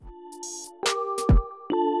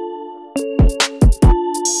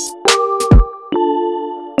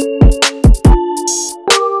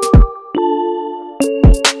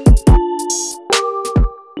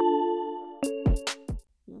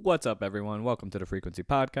What's up, everyone? Welcome to the Frequency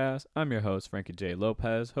Podcast. I'm your host, Frankie J.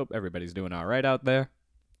 Lopez. Hope everybody's doing all right out there.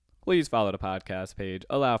 Please follow the podcast page,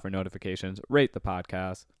 allow for notifications, rate the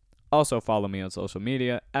podcast. Also, follow me on social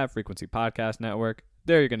media at Frequency Podcast Network.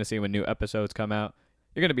 There you're going to see when new episodes come out.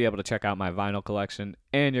 You're going to be able to check out my vinyl collection,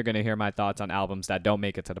 and you're going to hear my thoughts on albums that don't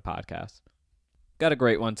make it to the podcast. Got a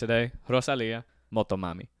great one today, Rosalia,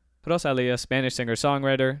 MOTOMAMI. Rosalia, Spanish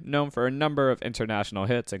singer-songwriter, known for a number of international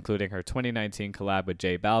hits, including her 2019 collab with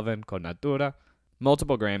J Balvin, Con Natura,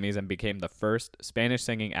 multiple Grammys, and became the first Spanish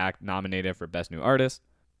singing act nominated for Best New Artist.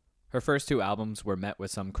 Her first two albums were met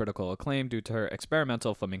with some critical acclaim due to her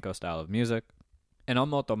experimental flamenco style of music. And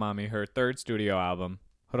On MOTOMAMI, her third studio album,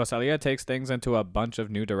 Rosalia takes things into a bunch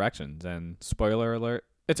of new directions, and spoiler alert,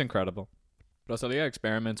 it's incredible. Rosalia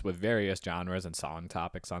experiments with various genres and song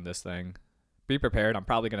topics on this thing. Be prepared, I'm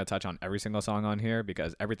probably going to touch on every single song on here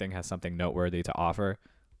because everything has something noteworthy to offer.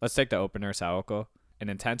 Let's take the opener, Saoko, an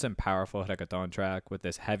intense and powerful reggaeton track with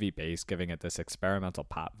this heavy bass giving it this experimental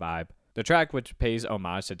pop vibe. The track, which pays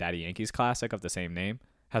homage to Daddy Yankee's classic of the same name,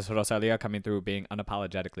 has Rosalia coming through being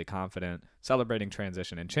unapologetically confident, celebrating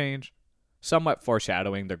transition and change, somewhat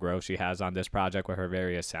foreshadowing the growth she has on this project with her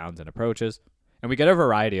various sounds and approaches. And we get a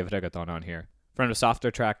variety of reggaeton on here, from the softer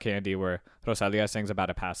track Candy, where Rosalia sings about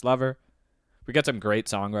a past lover. We get some great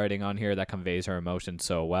songwriting on here that conveys her emotions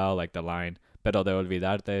so well, like the line, Pero de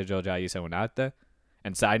olvidarte, yo ya hice un arte.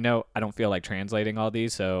 And side note, I don't feel like translating all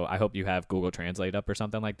these, so I hope you have Google Translate up or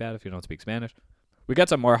something like that if you don't speak Spanish. We got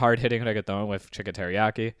some more hard-hitting reggaeton with Chica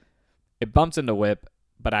Teriyaki. It bumps in the whip,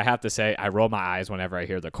 but I have to say I roll my eyes whenever I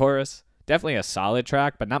hear the chorus. Definitely a solid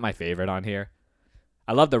track, but not my favorite on here.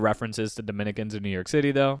 I love the references to Dominicans in New York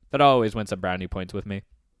City, though. That always wins some brownie points with me.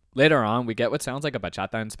 Later on, we get what sounds like a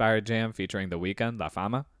bachata-inspired jam featuring The Weeknd, La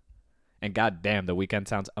Fama. And goddamn, The Weeknd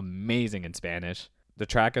sounds amazing in Spanish. The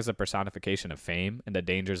track is a personification of fame and the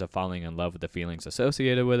dangers of falling in love with the feelings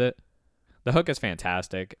associated with it. The hook is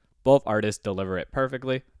fantastic. Both artists deliver it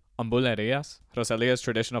perfectly. On Bulerías, Rosalia's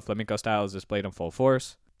traditional flamenco style is displayed in full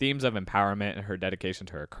force. Themes of empowerment and her dedication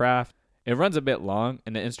to her craft. It runs a bit long,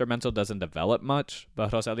 and the instrumental doesn't develop much,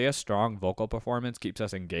 but Rosalia's strong vocal performance keeps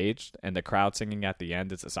us engaged, and the crowd singing at the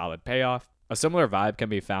end is a solid payoff. A similar vibe can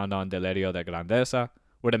be found on Delirio de Grandeza,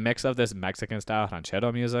 with a mix of this Mexican-style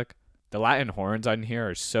ranchero music. The Latin horns on here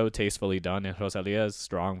are so tastefully done, and Rosalia's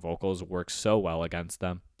strong vocals work so well against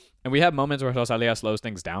them. And we have moments where Rosalia slows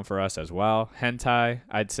things down for us as well. Hentai,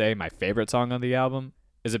 I'd say my favorite song on the album,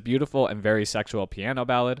 is a beautiful and very sexual piano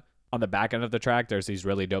ballad. On the back end of the track, there's these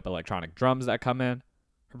really dope electronic drums that come in.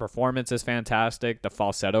 Her performance is fantastic. The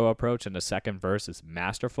falsetto approach in the second verse is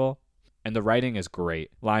masterful. And the writing is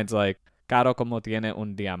great. Lines like, Caro como tiene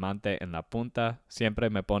un diamante en la punta, siempre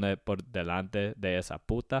me pone por delante de esa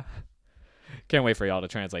puta. Can't wait for y'all to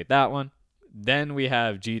translate that one. Then we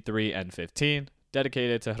have G3 and 15,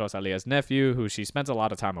 dedicated to Rosalia's nephew, who she spends a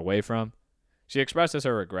lot of time away from. She expresses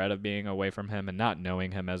her regret of being away from him and not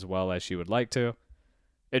knowing him as well as she would like to.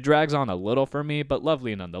 It drags on a little for me, but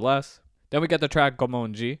lovely nonetheless. Then we get the track Como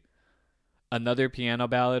un G, another piano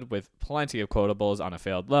ballad with plenty of quotables on a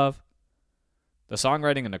failed love. The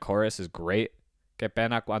songwriting in the chorus is great. Que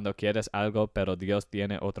pena cuando quieres algo, pero Dios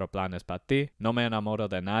tiene otro planes para ti. No me enamoro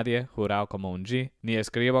de nadie, jurado como un G. Ni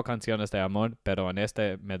escribo canciones de amor, pero en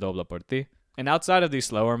este me doblo por ti. And outside of these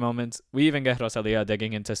slower moments, we even get Rosalia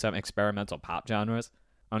digging into some experimental pop genres.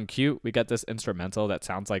 On Cute, we get this instrumental that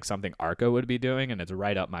sounds like something Arco would be doing, and it's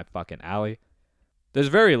right up my fucking alley. There's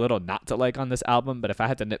very little not to like on this album, but if I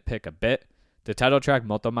had to nitpick a bit, the title track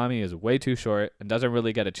Motomami is way too short and doesn't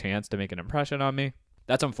really get a chance to make an impression on me.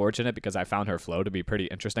 That's unfortunate because I found her flow to be pretty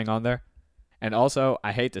interesting on there. And also,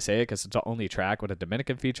 I hate to say it because it's the only track with a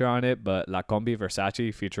Dominican feature on it, but La Combi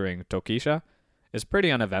Versace featuring Tokisha is pretty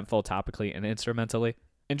uneventful topically and instrumentally.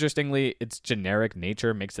 Interestingly, its generic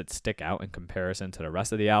nature makes it stick out in comparison to the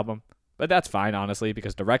rest of the album. But that's fine, honestly,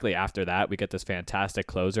 because directly after that, we get this fantastic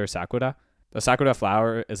closer, Sakura. The Sakura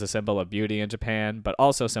flower is a symbol of beauty in Japan, but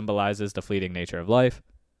also symbolizes the fleeting nature of life.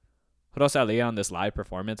 Rosalia on this live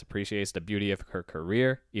performance appreciates the beauty of her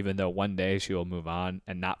career, even though one day she will move on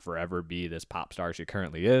and not forever be this pop star she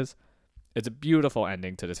currently is. It's a beautiful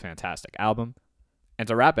ending to this fantastic album. And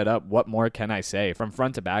to wrap it up, what more can I say? From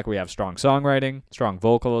front to back, we have strong songwriting, strong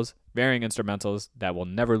vocals, varying instrumentals that will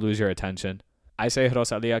never lose your attention. I say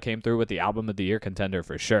Rosalia came through with the Album of the Year contender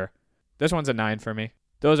for sure. This one's a 9 for me.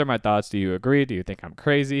 Those are my thoughts. Do you agree? Do you think I'm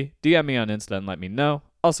crazy? DM me on Insta and let me know.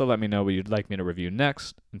 Also, let me know what you'd like me to review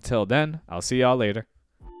next. Until then, I'll see y'all later.